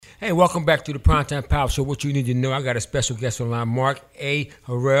Hey, welcome back to the Primetime Power Show. What you need to know, I got a special guest online, Mark A.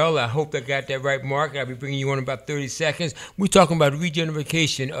 Harrell. I hope I got that right, Mark. I'll be bringing you on in about 30 seconds. We're talking about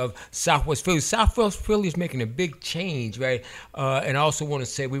regeneration of Southwest Philly. Southwest Philly is making a big change, right? And I also want to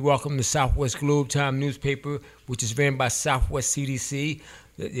say we welcome the Southwest Globe Time newspaper, which is ran by Southwest CDC.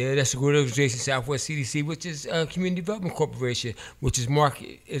 Yeah, that's a good organization, Southwest CDC, which is Community Development Corporation, which is Mark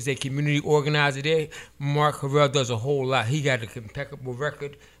is a community organizer there. Mark Harrell does a whole lot. He got an impeccable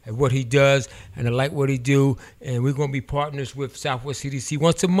record at what he does, and I like what he do. And we're going to be partners with Southwest CDC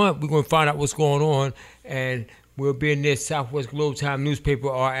once a month. We're going to find out what's going on, and we'll be in this Southwest Globe Time newspaper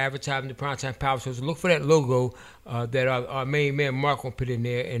or advertising the Primetime Power Show. So look for that logo that our main man Mark will put in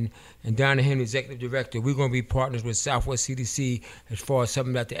there, and Donna Henry, Executive Director. We're going to be partners with Southwest CDC as far as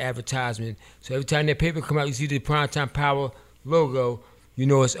something about the advertisement. So every time that paper come out, you see the Primetime Power logo, you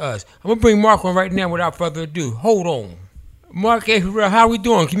know it's us. I'm going to bring Mark on right now without further ado. Hold on. Mark A. Harrell, how we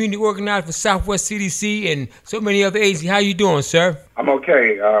doing? Community organizer for Southwest CDC and so many other agencies. How you doing, sir? I'm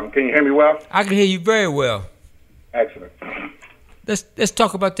okay. Can you hear me well? I can hear you very well. Excellent. Let's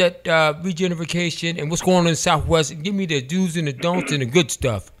talk about that regeneration and what's going on in Southwest. Give me the do's and the don'ts and the good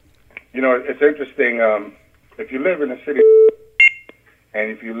stuff. You know, it's interesting. If you live in the city,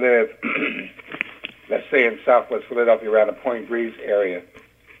 and if you live, let's say in Southwest Philadelphia around the Point Breeze area,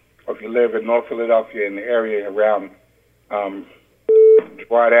 or if you live in North Philadelphia in the area around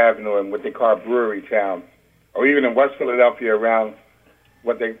Broad Avenue and what they call Brewery Town, or even in West Philadelphia around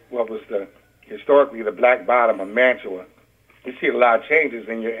what was historically the Black Bottom of Mantua, you see a lot of changes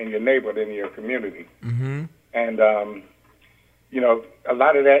in your neighborhood, in your community. Mm-hmm. And, you know, a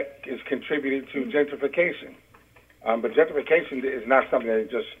lot of that is contributed to gentrification. But gentrification is not something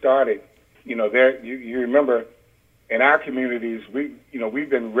that just started. You know, you remember in our communities, we've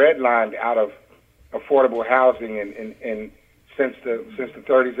been redlined out of affordable housing in since the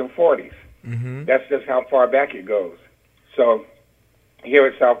 30s and 40s. Mm-hmm. That's just how far back it goes. So here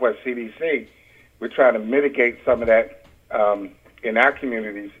at Southwest CDC, we're trying to mitigate some of that in our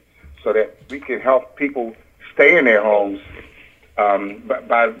communities so that we can help people stay in their homes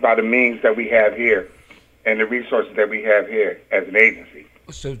by the means that we have here and the resources that we have here as an agency.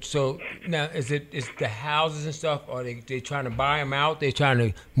 So now is the houses and stuff? Are they trying to buy them out? They trying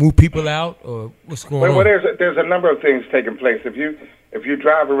to move people out, or what's going on? Well, there's a number of things taking place. If you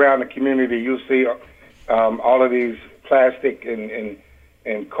drive around the community, you see all of these plastic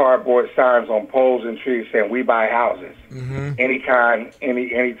and cardboard signs on poles and trees saying "We buy houses, mm-hmm. any kind,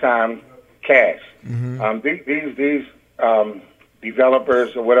 anytime, cash." Mm-hmm. These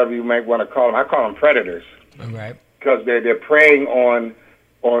developers or whatever you may want to call them, I call them predators. All right. Because they're preying on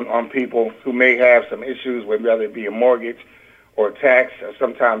people who may have some issues with whether it be a mortgage or tax, or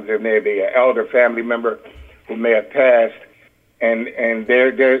sometimes there may be an elder family member who may have passed, and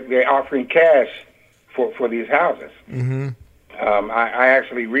they're offering cash for these houses. Mm-hmm. I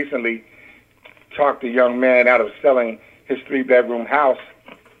actually recently talked a young man out of selling his 3-bedroom house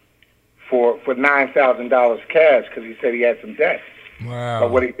for $9,000 cash because he said he had some debt. Wow.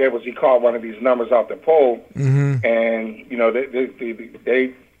 But what he did was he called one of these numbers off the pole, mm-hmm. and you know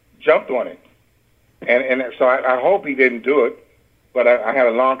they jumped on it, and so I hope he didn't do it. But I had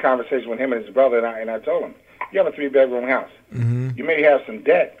a long conversation with him and his brother, and I told him, you have a 3-bedroom house, mm-hmm. you may have some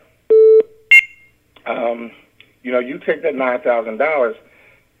debt. You know, you take that $9,000,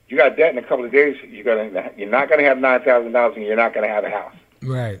 you got debt in a couple of days. You're not gonna have $9,000, and you're not gonna have a house.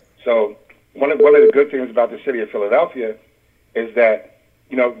 Right. So one of the good things about the city of Philadelphia is that,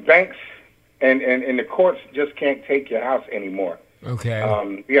 you know, banks and the courts just can't take your house anymore. Okay.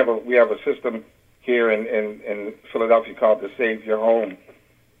 We have a system here in Philadelphia called the Save Your Home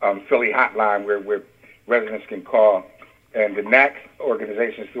Philly Hotline, where residents can call, and the NAC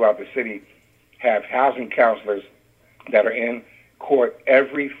organizations throughout the city have housing counselors that are in court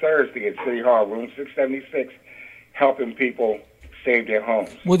every Thursday at City Hall, room 676, helping people save their homes.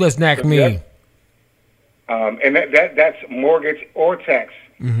 What does NAC mean? And that's mortgage or tax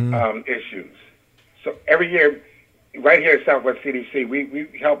mm-hmm. issues. So every year, right here at Southwest CDC, we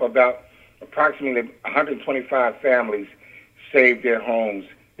help about approximately 125 families save their homes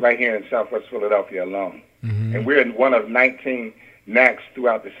right here in Southwest Philadelphia alone. Mm-hmm. And we're one of 19 NACs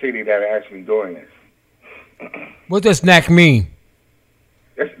throughout the city that are actually doing this. What does NAC mean?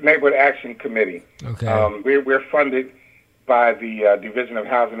 It's Neighborhood Action Committee. Okay. We're funded by the Division of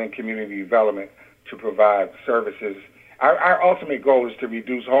Housing and Community Development to provide services. Our ultimate goal is to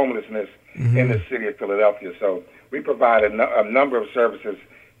reduce homelessness mm-hmm. in the city of Philadelphia. So we provide a number of services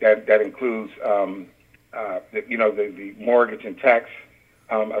that includes, the mortgage and tax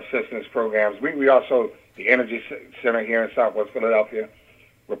assistance programs. We also, the Energy Center here in Southwest Philadelphia,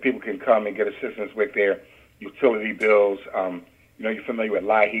 where people can come and get assistance with their utility bills. You're familiar with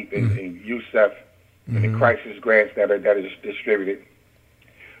LIHEAP and USEF and the crisis grants that are distributed.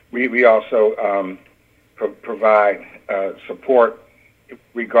 We also provide support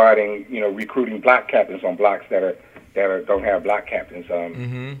regarding recruiting block captains on blocks that don't have block captains,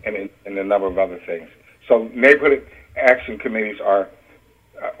 and a number of other things. So neighborhood action committees are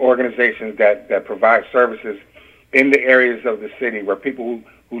organizations that provide services in the areas of the city where people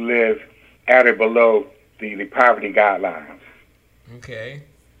who live at or below the poverty guidelines. Okay.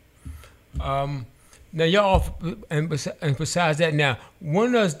 Now y'all, and besides that, now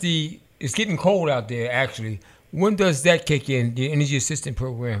when does it's getting cold out there actually? When does that kick in? The energy assistance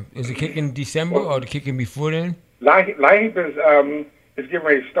program, is it kicking in December or the kicking before then? LIHEAP is getting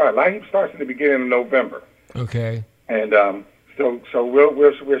ready to start. LIHEAP starts in the beginning of November. Okay. And so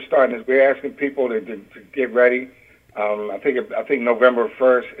we're starting this. We're asking people to get ready. I think November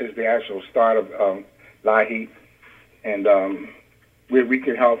 1st is the actual start of LIHEAP, and we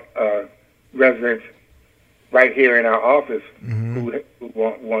can help residents right here in our office who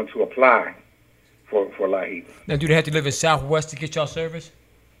want to apply for LIHEAP. Now, do they have to live in Southwest to get y'all service?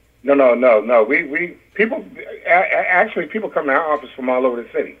 No. We people actually people come to our office from all over the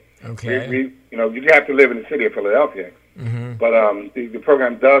city. Okay. You have to live in the city of Philadelphia, but the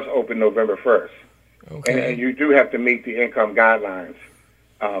program does open November 1st. Okay. And you do have to meet the income guidelines,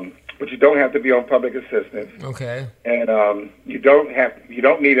 but you don't have to be on public assistance. Okay. And you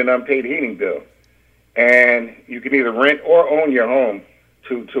don't need an unpaid heating bill, and you can either rent or own your home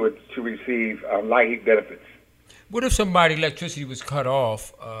to receive LIHEAP benefits. What if somebody's electricity was cut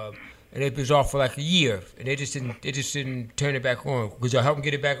off and it was off for like a year and they just didn't turn it back on? Could y'all help them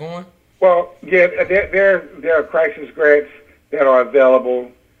get it back on? Well, yeah, there are crisis grants that are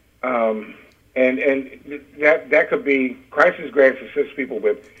available, and that could be crisis grants assist people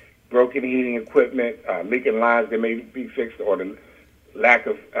with broken heating equipment, leaking lines that may be fixed, or the lack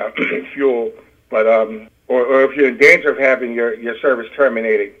of fuel. But or if you're in danger of having your service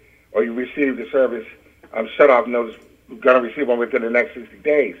terminated, or you receive the service shut off notice, you're going to receive one within the next 60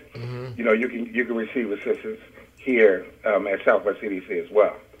 days. You can receive assistance here at Southwest CDC as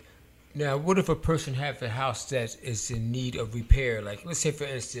well. Now, what if a person has a house that is in need of repair? Like, let's say, for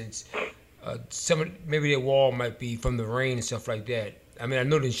instance, maybe their wall might be from the rain and stuff like that. I mean, I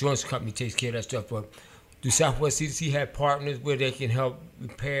know the insurance company takes care of that stuff, but do Southwest CDC have partners where they can help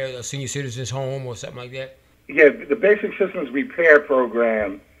repair a senior citizen's home or something like that? Yeah, the Basic Systems Repair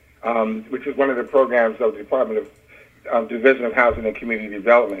Program, which is one of the programs of the Department of Division of Housing and Community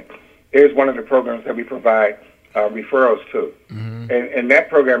Development, is one of the programs that we provide referrals to. And that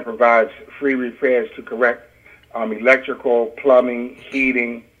program provides free repairs to correct electrical, plumbing,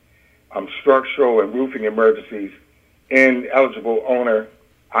 heating, structural, and roofing emergencies in eligible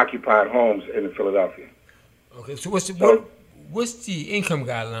owner-occupied homes in Philadelphia. Okay, so what's the income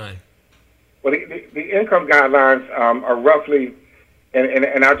guideline? Well, the income guidelines are roughly,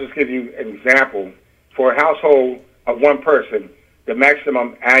 and I'll just give you an example. For a household of one person, the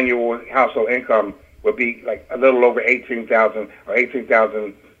maximum annual household income would be like a little over $18,000 or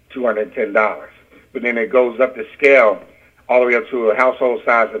 $18,210. But then it goes up the scale all the way up to a household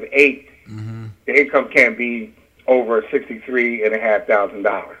size of 8. The income can't be over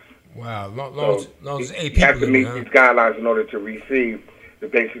 $63,500. Wow, long as 8 people. You have to meet these guidelines in order to receive the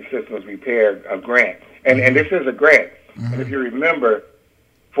Basic Systems Repair grant, and this is a grant. And if you remember,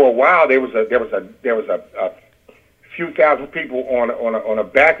 for a while there was a few thousand people on a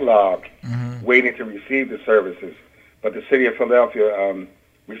backlog waiting to receive the services, but the city of Philadelphia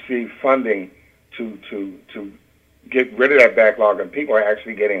received funding to get rid of that backlog, and people are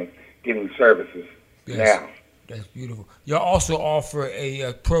actually getting services now. That's beautiful. Y'all also offer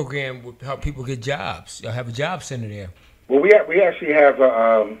a program to help people get jobs. Y'all have a job center there. Well, we actually have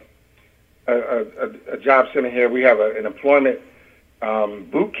a job center here. We have an employment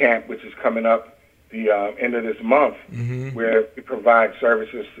boot camp, which is coming up the end of this month, where we provide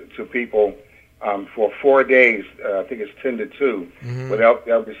services to people for 4 days. I think it's 10 to 2, where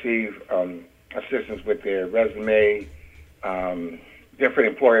they'll receive assistance with their resume. Different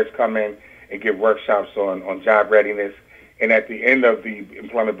employers come in and give workshops on job readiness. And at the end of the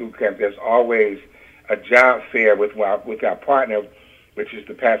employment boot camp, there's always a job fair with our partner, which is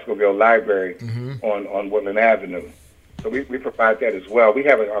the Pascoville Library on Woodland Avenue. So we provide that as well. We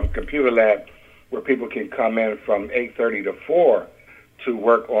have a computer lab where people can come in from 8:30 to 4 to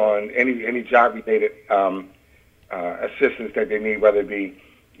work on any job-related assistance that they need, whether it be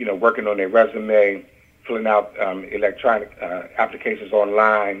working on their resume, filling out electronic applications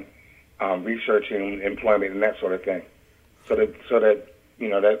online, researching employment and that sort of thing. So that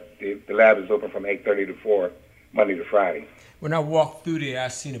that the lab is open from 8:30 to 4, Monday to Friday. When I walked through there, I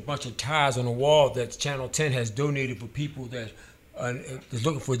seen a bunch of ties on the wall that Channel 10 has donated for people that is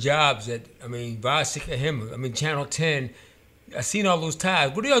looking for jobs. Channel 10. I seen all those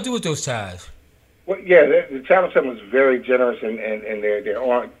ties. What do y'all do with those ties? Well, yeah, the Channel 10 was very generous, and their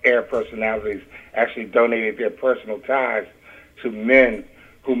on-air personalities actually donated their personal ties to men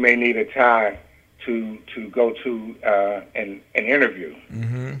who may need a tie to go to an interview.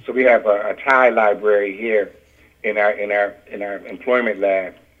 Mm-hmm. So we have a tie library here in our employment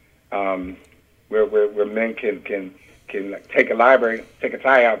lab, where men can take a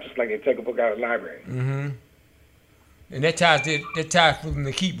tie out just like they take a book out of the library. Mm-hmm. And that ties for them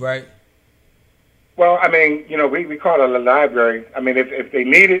to keep, right? Well, we call it a library. If they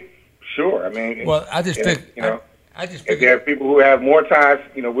need it, sure. Well, I just figured. If there are people who have more ties,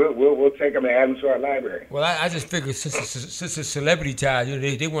 we'll take them and add them to our library. Well, I just figured since it's celebrity ties,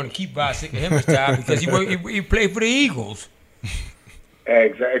 they want to keep Bob Henry's tie because he played for the Eagles.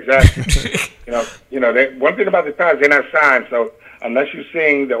 Exactly. One thing about the ties, they're not signed, so unless you're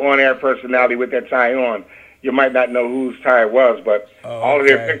seeing the on-air personality with that tie on, you might not know whose tie it was. But all of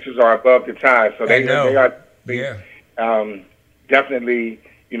their pictures are above the tie, so they are definitely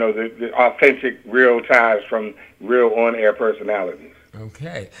the authentic, real ties from real on-air personalities.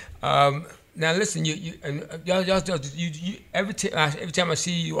 Okay. Now listen, every time I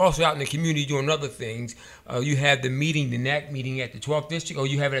see you, also out in the community doing other things. You have the NAC meeting at the 12th district, or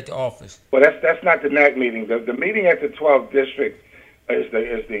you have it at the office? Well, that's not the NAC meeting. The meeting at the 12th district is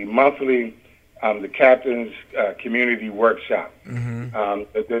the monthly the captain's community workshop. Mm-hmm.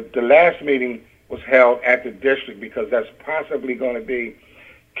 The last meeting was held at the district because that's possibly going to be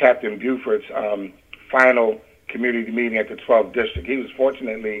Captain Buford's final community meeting at the 12th district. He was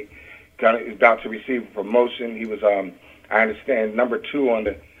fortunately about to receive a promotion. He was, I understand, number 2 on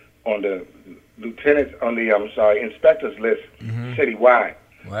the inspector's list citywide.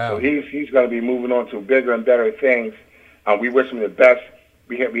 Wow. So he's going to be moving on to bigger and better things. We wish him the best.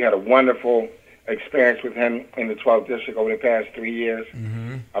 We had a wonderful experience with him in the 12th district over the past 3 years.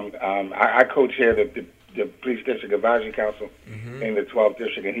 Mm-hmm. I co-chair the Police District Advisory Council in the 12th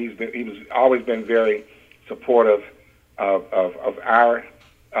district, and he's always been very supportive of our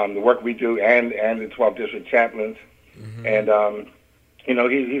the work we do and the 12th district chaplains. Mm-hmm. And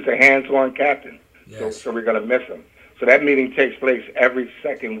he's a hands-on captain. Yes. So we're going to miss him. So that meeting takes place every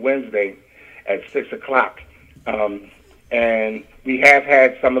second Wednesday at 6:00. And we have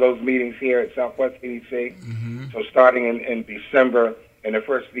had some of those meetings here at Southwest EDC. Mm-hmm. So starting in December, in the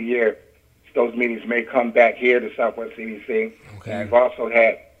first of the year, those meetings may come back here to Southwest EDC. Okay. And we've also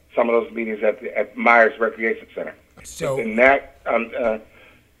had some of those meetings at Myers Recreation Center. So we have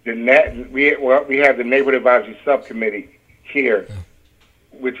the Neighborhood Advisory Subcommittee here,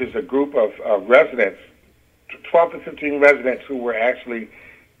 which is a group of residents, 12 to 15 residents who were actually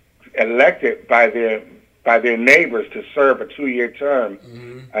elected by their neighbors to serve a 2-year term.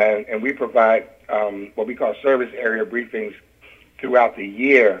 Mm-hmm. And we provide what we call service area briefings throughout the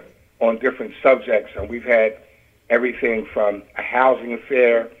year on different subjects. And we've had everything from a housing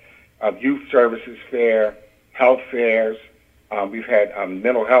fair, a youth services fair, health fairs. We've had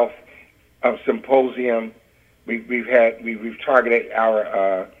mental health symposium. We've targeted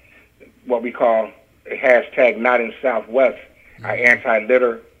our what we call hashtag Not in Southwest, our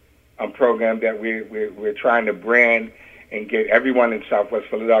anti-litter program that we're trying to brand and get everyone in Southwest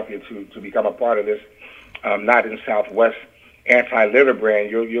Philadelphia to become a part of this Not in Southwest anti-litter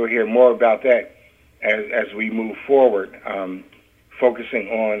brand. You'll hear more about that as we move forward, focusing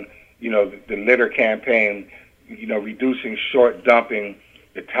on the litter campaign, reducing short dumping,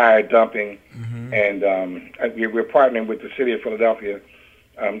 the tire dumping, and we're partnering with the City of Philadelphia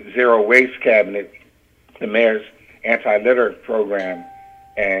Zero Waste Cabinet, the mayor's anti-litter program,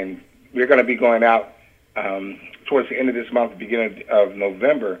 and we're going to be going out towards the end of this month, beginning of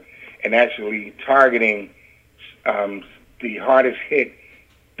November, and actually targeting the hardest hit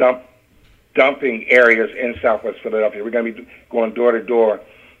dumping areas in Southwest Philadelphia. We're going to be going door to door,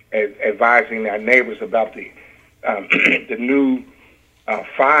 advising our neighbors about the new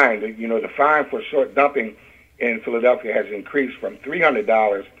fine. The fine for short dumping in Philadelphia has increased from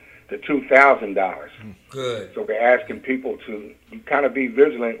 $300 to $2,000. Good. So we're asking people to kind of be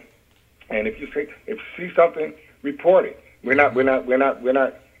vigilant, and if you see something, report it. We're not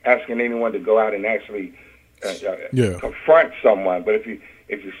asking anyone to go out and actually confront someone. But if you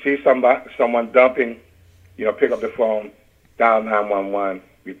see someone dumping, pick up the phone, dial 911,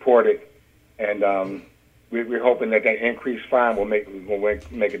 report it, and we're hoping that increased fine will make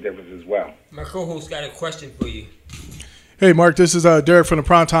a difference as well. My co-host got a question for you. Hey, Mark, this is Derek from the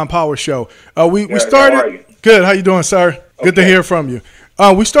Primetime Power Show. We Derek, started. how are you? Good. How you doing, sir? Okay. Good to hear from you.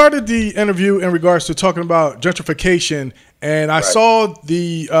 We started the interview in regards to talking about gentrification, and I saw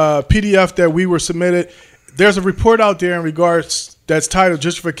the PDF that we were submitted. There's a report out there in regards that's titled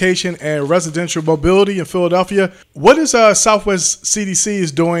Gentrification and Residential Mobility in Philadelphia. What is Southwest CDC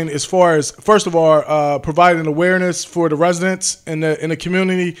is doing as far as, first of all, providing awareness for the residents in the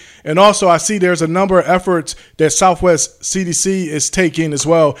community? And also, I see there's a number of efforts that Southwest CDC is taking as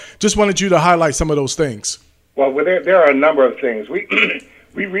well. Just wanted you to highlight some of those things. Well, there are a number of things. We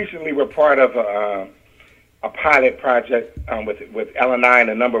we recently were part of a pilot project with LNI and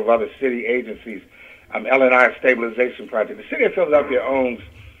a number of other city agencies. LNI Stabilization Project. The city of Philadelphia owns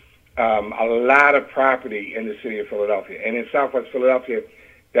a lot of property in the city of Philadelphia, and in Southwest Philadelphia,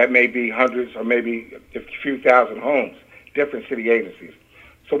 that may be hundreds or maybe a few thousand homes. Different city agencies.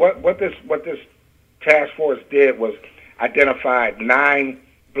 So what this task force did was identified 9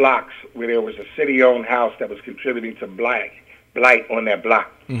 blocks where there was a city-owned house that was contributing to blight on that block.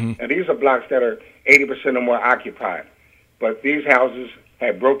 Mm-hmm. And these are blocks that are 80% or more occupied, but these houses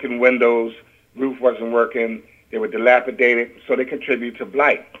had broken windows. Roof wasn't working. They were dilapidated, so they contribute to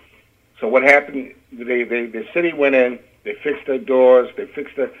blight. So what happened? The city went in. They fixed their doors. They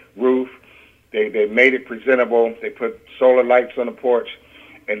fixed the roof. They made it presentable. They put solar lights on the porch,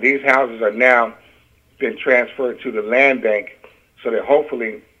 and these houses are now been transferred to the land bank, so that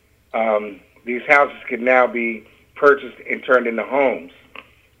hopefully these houses can now be purchased and turned into homes.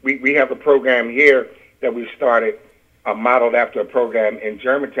 We have a program here that we started, modeled after a program in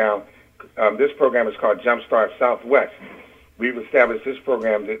Germantown. This program is called Jumpstart Southwest. We've established this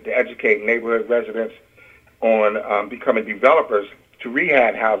program to educate neighborhood residents on becoming developers to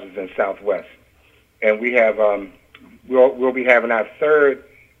rehab houses in Southwest. And we have we'll be having our 3rd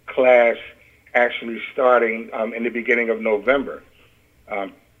class actually starting in the beginning of November.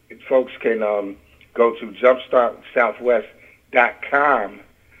 Folks can go to jumpstartsouthwest.com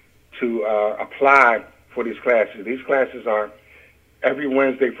to apply for these classes. These classes are every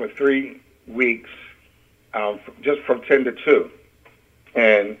Wednesday for 3 weeks, just from 10 to 2.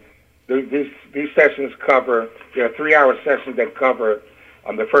 And these sessions cover, there are 3-hour sessions that cover,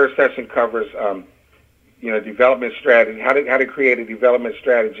 the first session covers, development strategy, how to create a development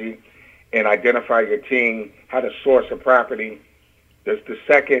strategy and identify your team, how to source a property. The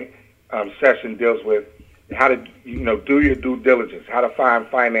second session deals with how to, do your due diligence, how to find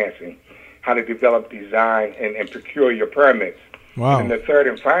financing, how to develop design and procure your permits. Wow. And the third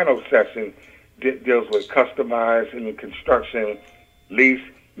and final session deals with customizing construction, lease,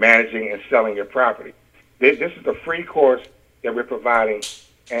 managing, and selling your property. This is the free course that we're providing,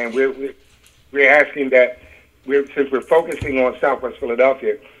 and we're asking that, since we're focusing on Southwest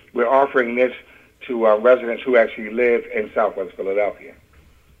Philadelphia, we're offering this to residents who actually live in Southwest Philadelphia.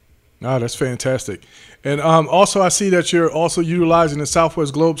 Oh, that's fantastic. And also, I see that you're also utilizing the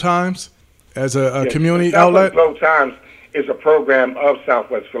Southwest Globe Times as a community outlet. Southwest Globe Times is a program of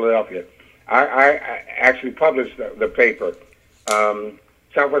Southwest Philadelphia. I actually published the paper.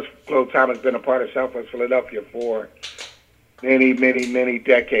 Southwest Globe Times has been a part of Southwest Philadelphia for many, many, many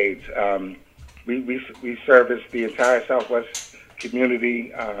decades. We service the entire Southwest community.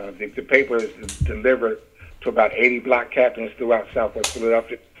 The paper is delivered to about 80 block captains throughout Southwest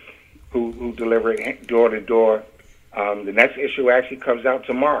Philadelphia who deliver it door to door. The next issue actually comes out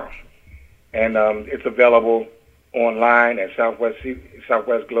tomorrow, and it's available online at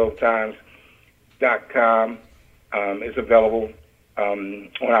southwestglobetimes.com. It's available on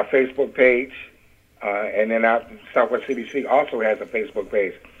our Facebook page, and then our Southwest CDC also has a Facebook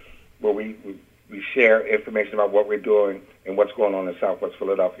page where we share information about what we're doing and what's going on in Southwest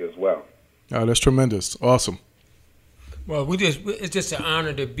Philadelphia as well. Oh, that's tremendous. Awesome. Well, it's just an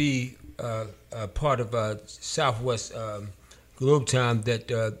honor to be a part of Southwest Globe Time, that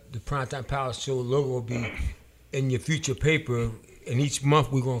the Primetime Power Show logo will be in your future paper. And each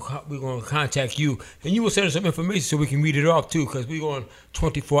month we're gonna contact you, and you will send us some information so we can read it off too, because we're on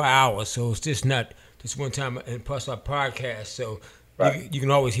 24 hours, so it's just not just one time. And plus our podcast, so you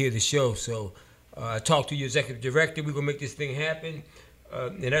can always hear the show. So talk to your executive director. We're gonna make this thing happen.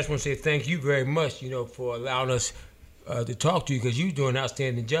 And I just want to say thank you very much, for allowing us to talk to you, because you're doing an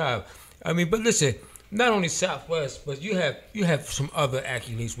outstanding job. I mean, but listen, not only Southwest, but you have some other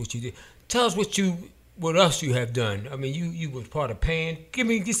accolades which you did. Tell us what else you have done. I mean, you was part of PAN. Give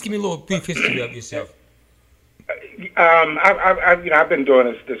me a little brief history of yourself. I've been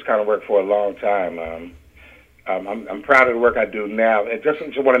doing this kind of work for a long time. I'm proud of the work I do now. And just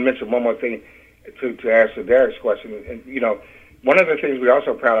want to mention one more thing to answer Derek's question. And one of the things we're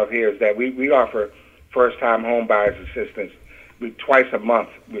also proud of here is that we offer first-time home buyers assistance. Twice a month.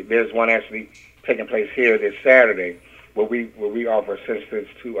 There's one actually taking place here this Saturday, where we offer assistance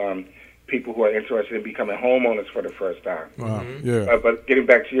to people who are interested in becoming homeowners for the first time. Wow. Yeah. But getting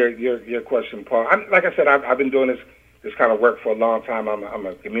back to your question, Paul, like I said, I've been doing this kind of work for a long time. I'm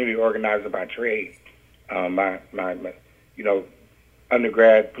a community organizer by trade. My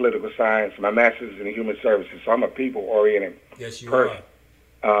undergrad political science, my master's in human services. So I'm a people-oriented person.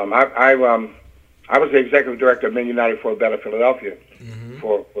 I was the executive director of Men United for a Better Philadelphia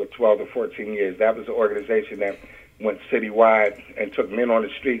for 12 to 14 years. That was an organization that went citywide and took men on the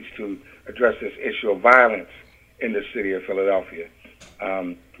streets to address this issue of violence in the city of Philadelphia.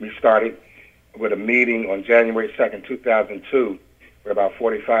 We started with a meeting on January 2nd, 2002, where about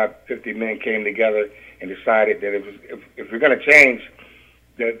 45, 50 men came together and decided that if we're going to change,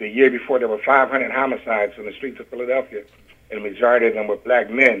 the year before there were 500 homicides on the streets of Philadelphia, and the majority of them were black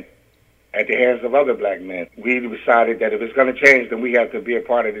men at the hands of other black men. We decided that if it's going to change, then we have to be a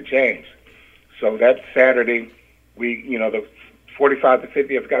part of the change. So that Saturday, the 45 to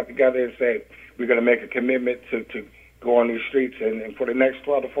 50 have got together and said, we're going to make a commitment to go on these streets. And for the next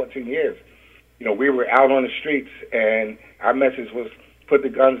 12 to 14 years, we were out on the streets, and our message was put the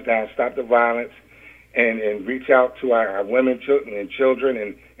guns down, stop the violence, and reach out to our women,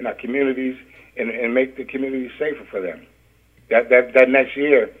 children, and our communities, and make the communities safer for them. That next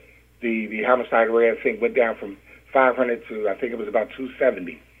year, the homicide rate, I think, went down from 500 to, I think it was about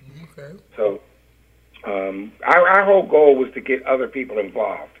 270. Okay. So our whole goal was to get other people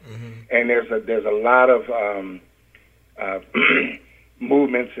involved. And there's a lot of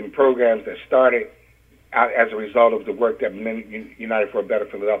movements and programs that started out as a result of the work that Men United for a Better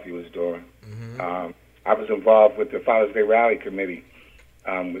Philadelphia was doing. I was involved with the Father's Day Rally Committee,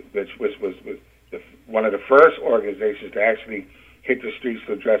 which was one of the first organizations to actually hit the streets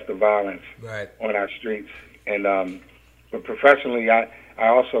to address the violence on our streets. And but professionally, I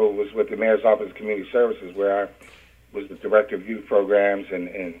also was with the Mayor's Office of Community Services, where I was the Director of Youth Programs,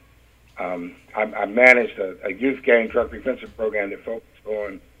 and I managed a youth gang drug prevention program that focused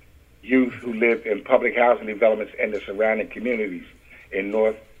on youth who lived in public housing developments and the surrounding communities in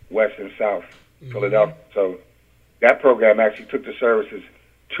North, West, and South Philadelphia. So that program actually took the services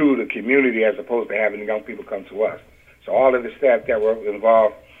to the community as opposed to having young people come to us. So all of the staff that were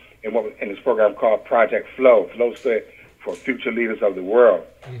involved in this program called Project Flow, Flow stood for Future Leaders of the World,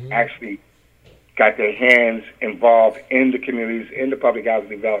 actually got their hands involved in the communities, in the public housing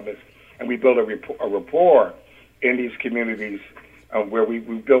developments, and we built a rapport in these communities where we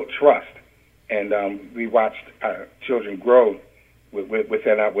built trust, and we watched our children grow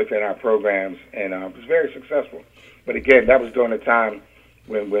within our programs, and it was very successful. But again, that was during a time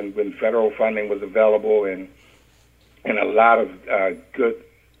when federal funding was available, and a lot of good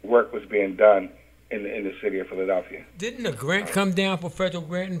work was being done in the city of Philadelphia. Didn't a grant come down for federal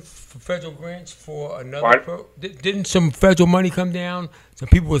grants for another Didn't some federal money come down? Some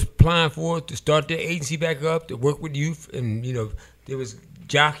people was applying for it to start their agency back up, to work with youth, and there was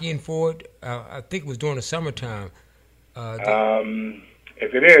jockeying for it. I think it was during the summertime.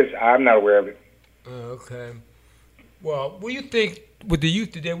 If it is, I'm not aware of it. Okay. Well, what do you think with the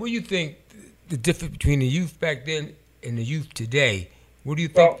youth today? What do you think the difference between the youth back then and the youth today? What do you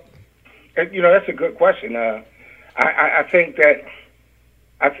think? Well, that's a good question. I think that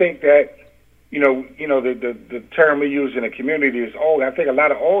the term we use in the community is old. I think a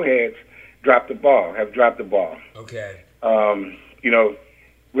lot of old heads have dropped the ball. Okay.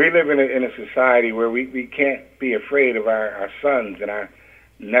 We live in a society where we can't be afraid of our sons and our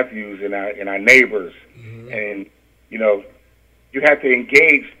nephews and our neighbors, and you have to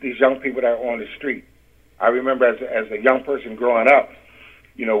engage these young people that are on the street. I remember as a young person growing up,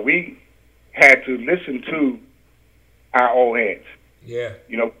 we had to listen to our old heads. Yeah.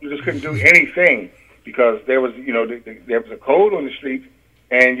 We just couldn't do anything because there was a code on the street,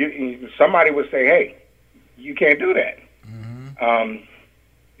 and somebody would say, "Hey, you can't do that." I'm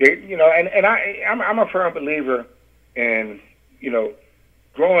a firm believer in,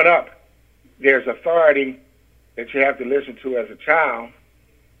 growing up, there's authority that you have to listen to as a child,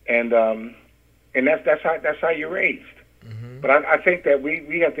 and that's how you're raised. But I think that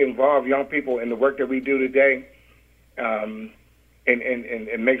we have to involve young people in the work that we do today, and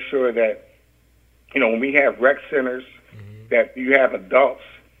make sure that, when we have rec centers, that you have adults,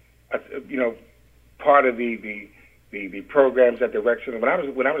 part of the programs at the rec center.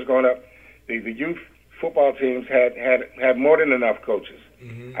 When I was growing up, the youth football teams had more than enough coaches.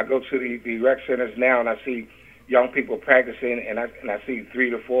 I go to the rec centers now, and I see young people practicing, and I see 3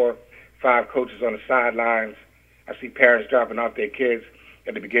 to 4, 5 coaches on the sidelines. I see parents dropping off their kids.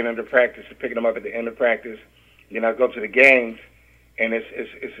 at the beginning of the practice to picking them up at the end of practice. Then I go to the games, and it's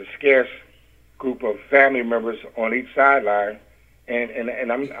a scarce group of family members on each sideline,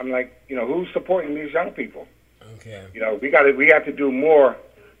 and I'm like, who's supporting these young people? Okay. We got to do more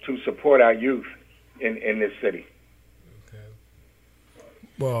to support our youth in this city. Okay.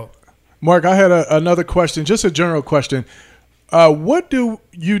 Well, Mark, I had another question, just a general question. What do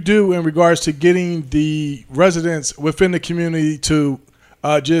you do in regards to getting the residents within the community to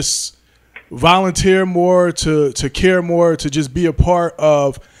just volunteer more, to care more, to just be a part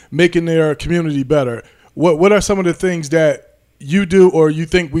of making their community better? What are some of the things that you do, or you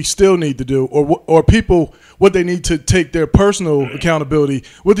think we still need to do, or people, what they need to take their personal accountability?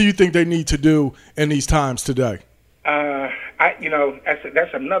 What do you think they need to do in these times today?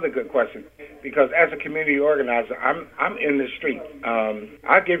 That's another good question, because as a community organizer, I'm in the street.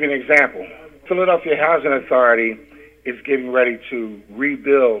 I'll give you an example. Philadelphia Housing Authority is getting ready to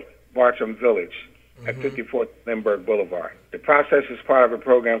rebuild Bartram Village at 54th Lindbergh Boulevard. The process is part of a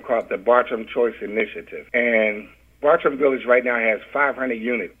program called the Bartram Choice Initiative, and Bartram Village right now has 500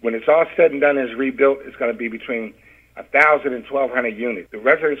 units. When it's all said and done and is rebuilt, it's going to be between 1,000 and 1,200 units. The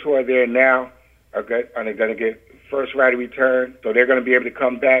residents who are there now are going to get first right of return, so they're going to be able to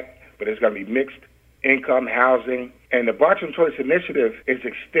come back, but it's going to be mixed income housing. And the Bartram Choice Initiative is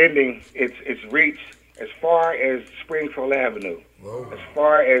extending its reach as far as Springfield Avenue, as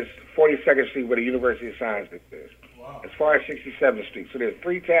far as 42nd Street where the University of Science is, as far as 67th Street. So there's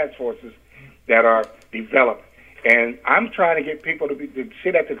 3 task forces that are developed. And I'm trying to get people to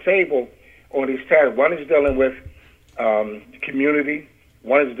sit at the table on these tasks. One is dealing with community,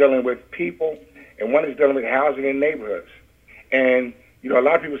 one is dealing with people, and one is dealing with housing in neighborhoods. And, a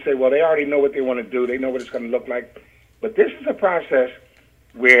lot of people say, well, they already know what they want to do. They know what it's going to look like. But this is a process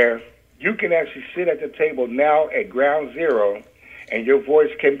where you can actually sit at the table now at ground zero, and your voice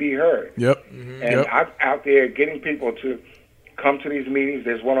can be heard. Yep. Mm-hmm. And I'm out there getting people to come to these meetings.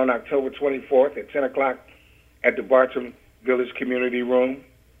 There's one on October 24th at 10 o'clock at the Bartram Village Community Room.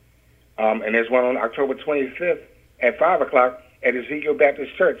 And there's one on October 25th at 5 o'clock at Ezekiel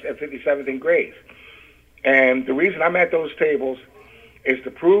Baptist Church at 57th and Grace. And the reason I'm at those tables is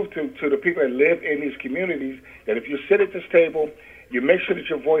to prove to the people that live in these communities that if you sit at this table, you make sure that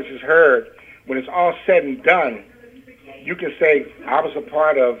your voice is heard. When it's all said and done, you can say, I was a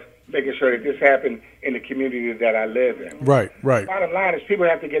part of making sure that this happened in the community that I live in. Right. Bottom line is people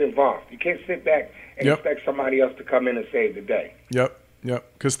have to get involved. You can't sit back and expect somebody else to come in and save the day. Yep.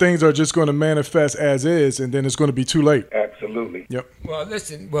 Because things are just going to manifest as is, and then it's going to be too late. Absolutely. Yep. Well,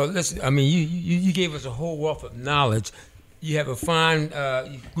 listen. I mean, you gave us a whole wealth of knowledge. You have a fine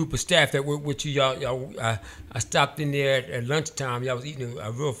group of staff that work with you. Y'all, I stopped in there at lunchtime. Y'all was eating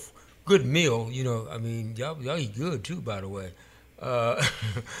a real good meal. I mean, y'all eat good too, by the way. But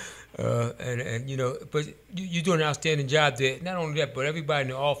you're doing an outstanding job there. Not only that, but everybody in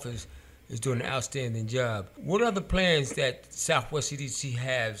the office is doing an outstanding job. What are the plans that Southwest CDC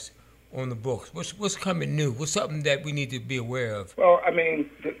has on the books? What's coming new? What's something that we need to be aware of? Well, I mean,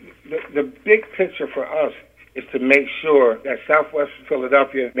 the big picture for us is to make sure that Southwest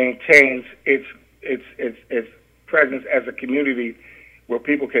Philadelphia maintains its presence as a community where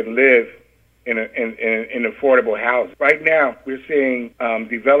people can live in affordable housing. Right now, we're seeing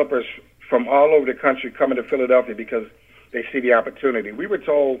developers from all over the country coming to Philadelphia because they see the opportunity. We were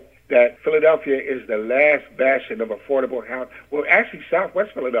told that Philadelphia is the last bastion of affordable housing. Well, actually,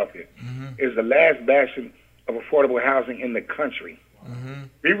 Southwest Philadelphia is the last bastion of affordable housing in the country. Mm-hmm.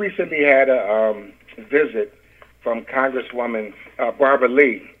 We recently had a visit from Congresswoman Barbara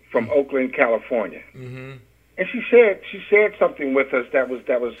Lee from Oakland, California. Mm-hmm. And she shared something with us that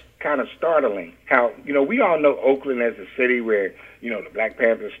was kind of startling. How, we all know Oakland as a city where, the Black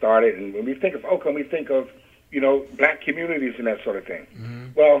Panthers started. And when we think of Oakland, we think of, black communities and that sort of thing. Mm-hmm.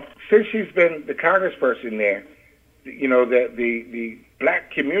 Well, since she's been the congressperson there, the black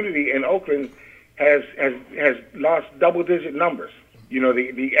community in Oakland has lost double-digit numbers.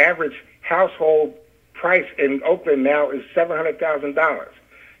 The average household price in Oakland now is $700,000.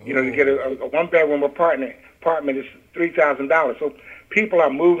 To get a one-bedroom apartment is $3,000. So people are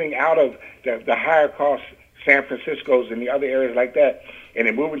moving out of the higher-cost San Francisco's and the other areas like that, and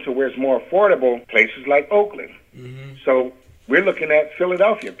they're moving to where it's more affordable, places like Oakland. Mm-hmm. So we're looking at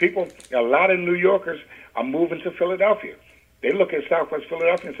Philadelphia. A lot of New Yorkers are moving to Philadelphia. They look at Southwest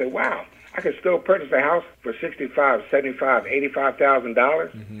Philadelphia and say, wow, I can still purchase a house for $65,000, $75,000, $85,000.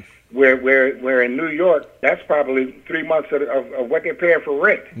 Mm-hmm. Where in New York, that's probably 3 months of what they're paying for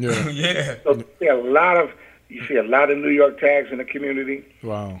rent. Yeah. Yeah. So you see a lot of New York tags in the community.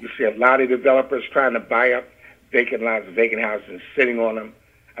 Wow. You see a lot of developers trying to buy up vacant lots, vacant houses, and sitting on them.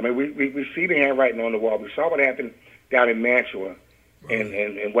 I mean, we see the handwriting on the wall. We saw what happened down in Mantua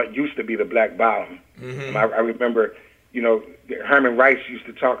and what used to be the Black Bottom. Mm-hmm. I remember, Herman Rice used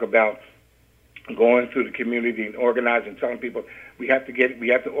to talk about going through the community and organizing, telling people we have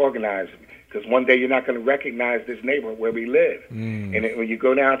to organize, because one day you're not going to recognize this neighborhood where we live. And when you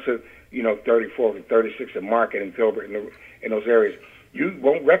go down to 34th and 36th and Market and Filbert in those areas, you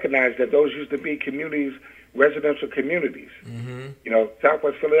won't recognize that those used to be communities, residential communities. Mm-hmm.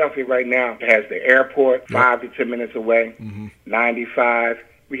 Southwest Philadelphia right now has the airport 5 to 10 minutes away, 95.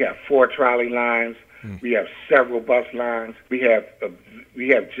 We have 4 trolley lines. We have several bus lines. We have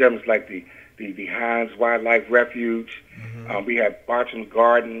gyms like the Hines Wildlife Refuge. We have Bartram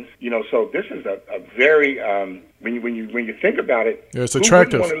Gardens. So this is a very when you think about it, it's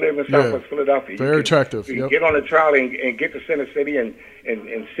attractive. Who wouldn't want to live in Southwest Philadelphia? Very attractive. You can get on a trolley and get to Center City in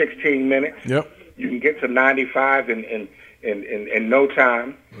 16 minutes. Yep. You can get to 95 in no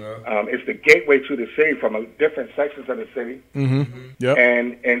time. Yeah. It's the gateway to the city from different sections of the city. Mm-hmm. Yep.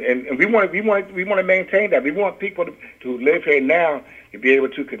 And we want to maintain that. We want people to live here now to be able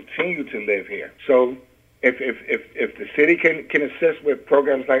to continue to live here. So if the city can assist with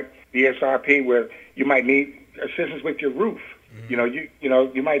programs like DSRP, where you might need assistance with your roof.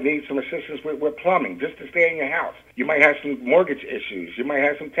 Mm-hmm. You might need some assistance with plumbing just to stay in your house. You might have some mortgage issues. You might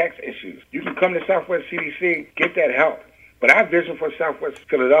have some tax issues. You can come to Southwest CDC, get that help. But our vision for Southwest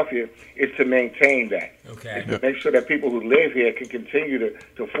Philadelphia is to maintain that. Okay. To make sure that people who live here can continue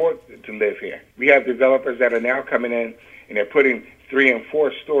to afford to live here. We have developers that are now coming in and they're putting 3- and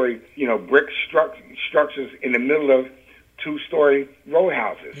 4-story, brick structures in the middle of 2-story row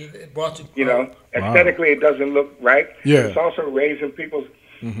houses. Aesthetically it doesn't look right. Yeah. It's also raising people's,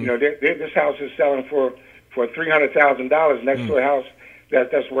 this house is selling for $300,000 next to a house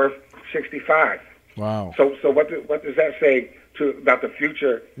that's worth $65,000. Wow. So what does that say about the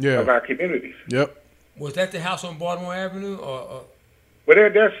future of our communities? Yep. Was that the house on Baltimore Avenue or? Well,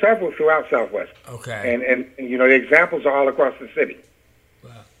 there are several throughout Southwest. Okay. And the examples are all across the city.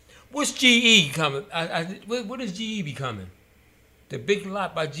 Wow. What's GE coming? What is GE becoming? The big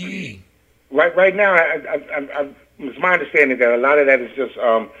lot by GE. Right now, it's my understanding that a lot of that is just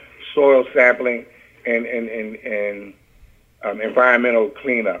soil sampling and environmental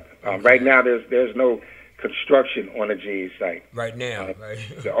cleanup. Okay. Right now, there's no construction on the GE site. Right now, right.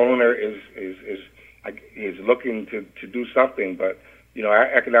 The owner is looking to do something, but our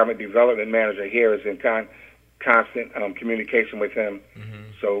economic development manager here is in constant communication with him. Mm-hmm.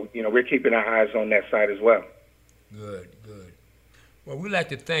 So we're keeping our eyes on that site as well. Good. Well, we'd like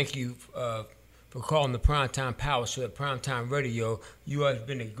to thank you for calling the Primetime Power Show at Primetime Radio. You have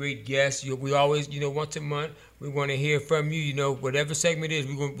been a great guest. We always, once a month, we want to hear from you. Whatever segment it is,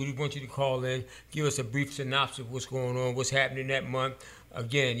 we want you to call in, give us a brief synopsis of what's going on, what's happening that month.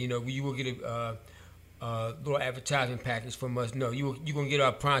 Again, you will get a little advertising package from us. No, you're going to get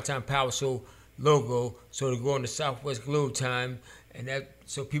our Primetime Power Show logo, so to go on the Southwest Globe Time, and that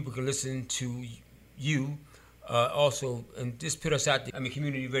so people can listen to you. Also, and just put us out there.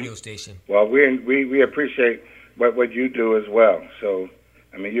 Community radio station. Well, we appreciate what you do as well. So,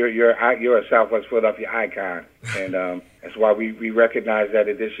 you're a Southwest Philadelphia icon, and that's why we recognize that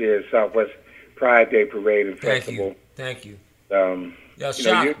at this year's Southwest Pride Day Parade and Festival. Thank you. You're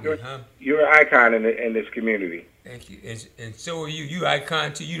an icon in this community. Thank you, and so are you. You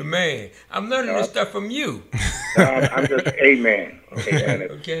icon too. You the man. I'm learning this stuff from you. I'm just a man.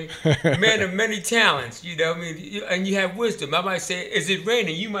 Okay, man of many talents. And you have wisdom. I might say, "Is it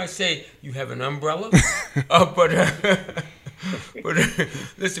raining?" You might say, "You have an umbrella." But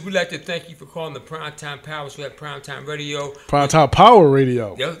listen, we'd like to thank you for calling the Primetime Power Show at Primetime Radio. Primetime Power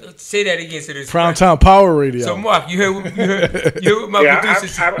Radio. Say that again. So Primetime Power Radio. So Mark, you heard what my producer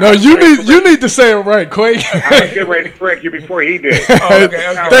said. No, you need to say it right, Quake. I was getting ready to correct you before he did.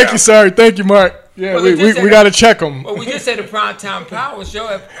 Okay. Thank you, sir. Thank you, Mark. Yeah, well, we got to check them. Well, we just said the Primetime Power Show.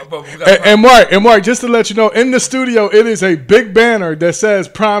 And Mark, just to let you know, in the studio, it is a big banner that says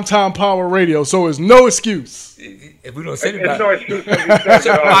Primetime Power Radio, so it's no excuse. If we don't say it, it's no excuse.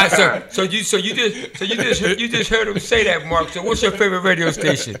 So you just heard him say that, Mark. So what's your favorite radio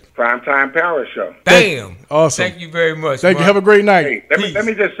station? Primetime Power Show. Bam! Awesome. Thank you very much. Thank you. Have a great night. Hey, let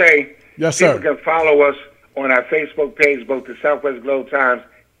me just say, yes, sir. People can follow us on our Facebook page, both the Southwest Globe Times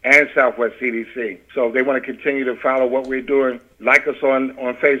and Southwest CDC. So if they want to continue to follow what we're doing, like us on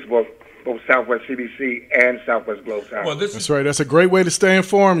Facebook, both Southwest CDC and Southwest Globe Times. Well, that's right. That's a great way to stay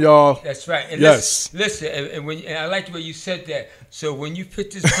informed, y'all. That's right. And yes. Listen, and I like the way you said that. So when you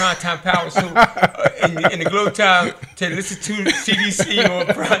put this Primetime Power Show in the Globe Time to listen to CDC on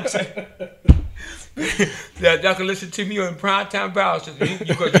Primetime. Y'all can listen to me on Primetime Bible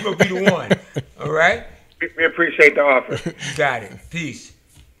because you're going to be the one. All right? We appreciate the offer. Got it. Peace.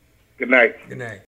 Good night. Good night.